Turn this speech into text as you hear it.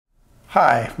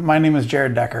Hi, my name is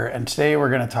Jared Decker, and today we're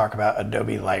going to talk about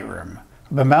Adobe Lightroom.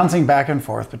 I've been bouncing back and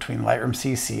forth between Lightroom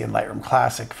CC and Lightroom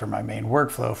Classic for my main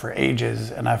workflow for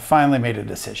ages, and I've finally made a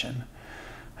decision.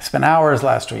 I spent hours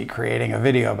last week creating a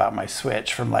video about my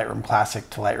switch from Lightroom Classic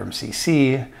to Lightroom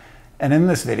CC, and in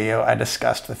this video I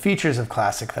discussed the features of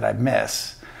Classic that I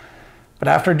miss. But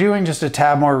after doing just a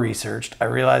tad more research, I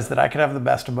realized that I could have the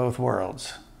best of both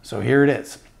worlds. So here it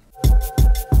is.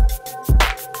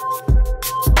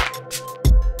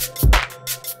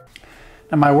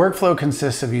 Now, my workflow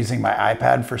consists of using my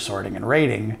iPad for sorting and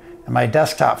rating, and my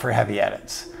desktop for heavy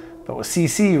edits. But with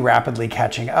CC rapidly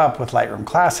catching up with Lightroom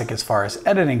Classic as far as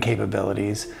editing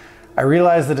capabilities, I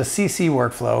realized that a CC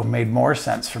workflow made more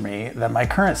sense for me than my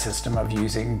current system of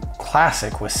using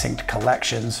Classic with synced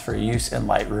collections for use in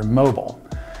Lightroom Mobile.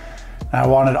 Now, I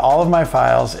wanted all of my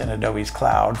files in Adobe's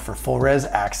cloud for full res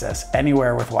access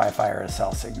anywhere with Wi-Fi or a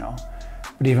cell signal.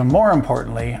 But even more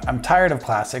importantly, I'm tired of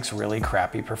Classic's really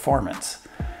crappy performance.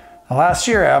 Now, last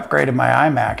year I upgraded my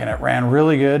iMac and it ran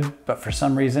really good, but for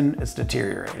some reason it's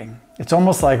deteriorating. It's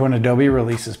almost like when Adobe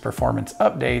releases performance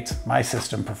updates, my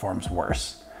system performs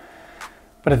worse.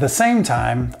 But at the same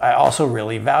time, I also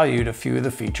really valued a few of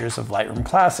the features of Lightroom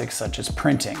Classic, such as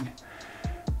printing.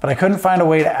 But I couldn't find a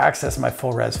way to access my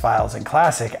full res files in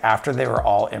Classic after they were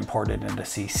all imported into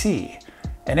CC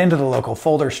and into the local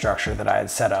folder structure that I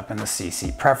had set up in the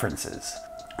CC preferences.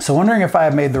 So wondering if I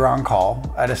had made the wrong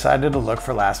call, I decided to look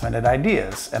for last-minute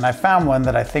ideas, and I found one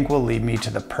that I think will lead me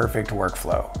to the perfect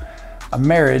workflow. A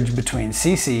marriage between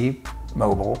CC,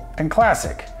 Mobile, and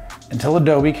Classic, until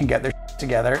Adobe can get their shit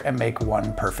together and make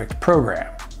one perfect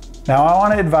program. Now, I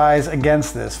want to advise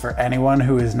against this for anyone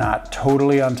who is not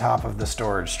totally on top of the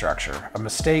storage structure. A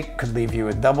mistake could leave you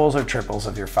with doubles or triples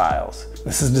of your files.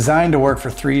 This is designed to work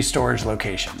for 3 storage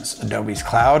locations: Adobe's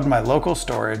cloud, my local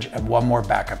storage, and one more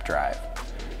backup drive.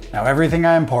 Now, everything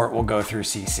I import will go through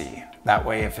CC. That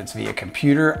way, if it's via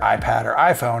computer, iPad, or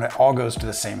iPhone, it all goes to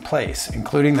the same place,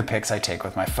 including the pics I take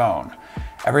with my phone.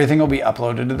 Everything will be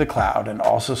uploaded to the cloud and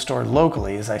also stored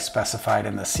locally as I specified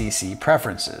in the CC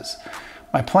preferences.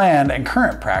 My plan and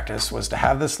current practice was to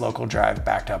have this local drive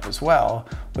backed up as well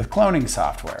with cloning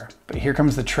software, but here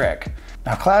comes the trick.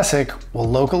 Now, Classic will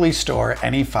locally store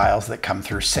any files that come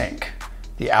through sync.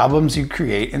 The albums you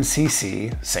create in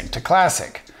CC sync to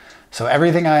Classic. So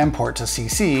everything I import to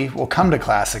CC will come to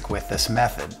Classic with this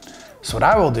method. So what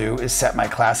I will do is set my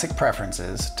Classic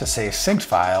preferences to save synced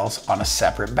files on a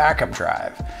separate backup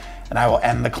drive, and I will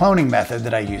end the cloning method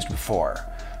that I used before.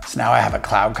 So now I have a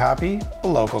cloud copy, a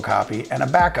local copy, and a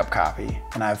backup copy,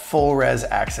 and I have full res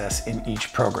access in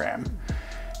each program.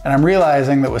 And I'm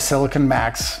realizing that with Silicon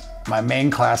Macs, my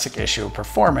main Classic issue of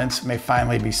performance may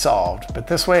finally be solved, but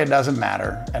this way it doesn't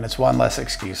matter, and it's one less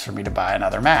excuse for me to buy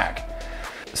another Mac.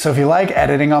 So if you like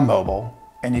editing on mobile,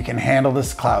 and you can handle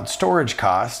this cloud storage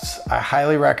costs, I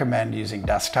highly recommend using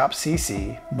Desktop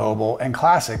CC, Mobile, and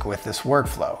Classic with this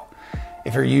workflow.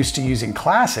 If you're used to using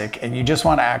Classic and you just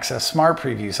want to access smart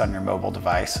previews on your mobile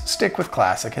device, stick with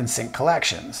Classic and sync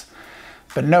collections.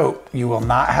 But note, you will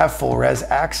not have full res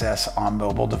access on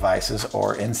mobile devices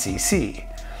or in CC.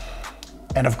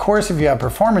 And of course, if you have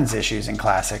performance issues in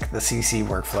Classic, the CC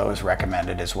workflow is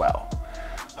recommended as well.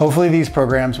 Hopefully these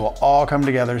programs will all come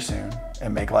together soon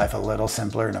and make life a little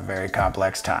simpler in a very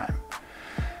complex time.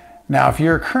 Now, if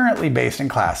you're currently based in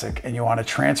Classic and you want to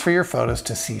transfer your photos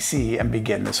to CC and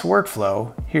begin this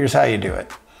workflow, here's how you do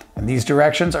it. And these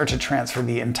directions are to transfer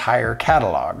the entire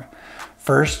catalog.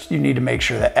 First, you need to make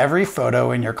sure that every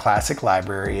photo in your Classic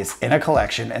library is in a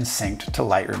collection and synced to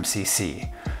Lightroom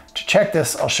CC. To check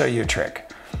this, I'll show you a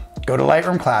trick. Go to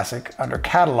Lightroom Classic. Under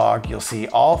Catalog, you'll see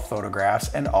all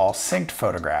photographs and all synced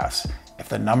photographs. If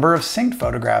the number of synced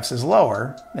photographs is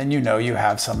lower, then you know you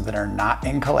have some that are not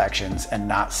in collections and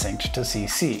not synced to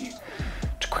CC.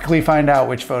 To quickly find out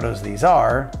which photos these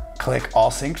are, click All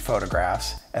Synced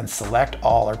Photographs and select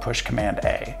All or push Command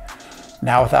A.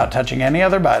 Now, without touching any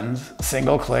other buttons,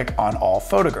 single click on All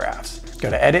Photographs. Go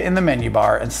to Edit in the menu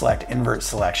bar and select Invert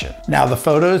Selection. Now, the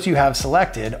photos you have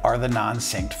selected are the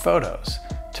non-synced photos.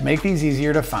 To make these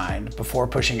easier to find, before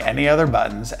pushing any other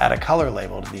buttons, add a color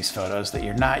label to these photos that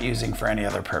you're not using for any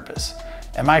other purpose.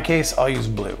 In my case, I'll use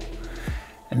blue.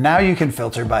 And now you can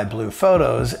filter by blue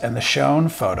photos, and the shown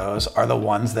photos are the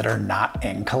ones that are not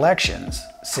in collections.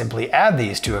 Simply add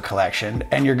these to a collection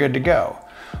and you're good to go.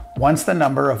 Once the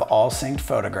number of all synced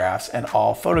photographs and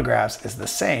all photographs is the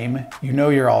same, you know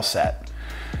you're all set.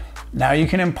 Now you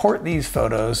can import these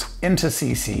photos into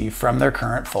CC from their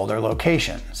current folder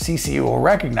location. CC will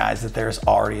recognize that there's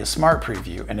already a smart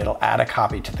preview and it'll add a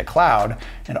copy to the cloud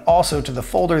and also to the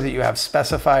folder that you have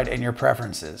specified in your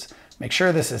preferences. Make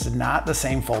sure this is not the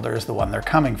same folder as the one they're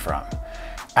coming from.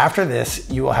 After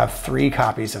this, you will have 3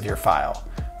 copies of your file: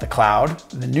 the cloud,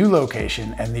 the new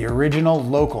location, and the original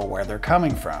local where they're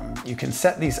coming from. You can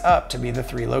set these up to be the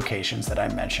 3 locations that I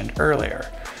mentioned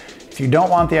earlier. If you don't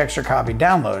want the extra copy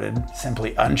downloaded,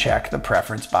 simply uncheck the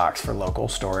preference box for local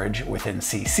storage within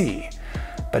CC.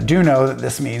 But do know that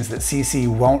this means that CC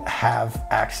won't have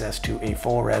access to a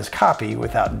full res copy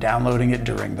without downloading it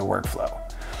during the workflow.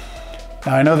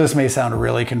 Now, I know this may sound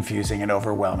really confusing and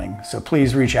overwhelming, so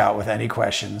please reach out with any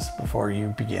questions before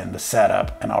you begin the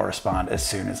setup, and I'll respond as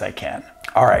soon as I can.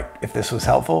 All right, if this was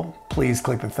helpful, please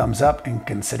click the thumbs up and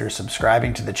consider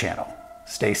subscribing to the channel.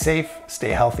 Stay safe, stay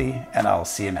healthy, and I'll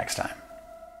see you next time.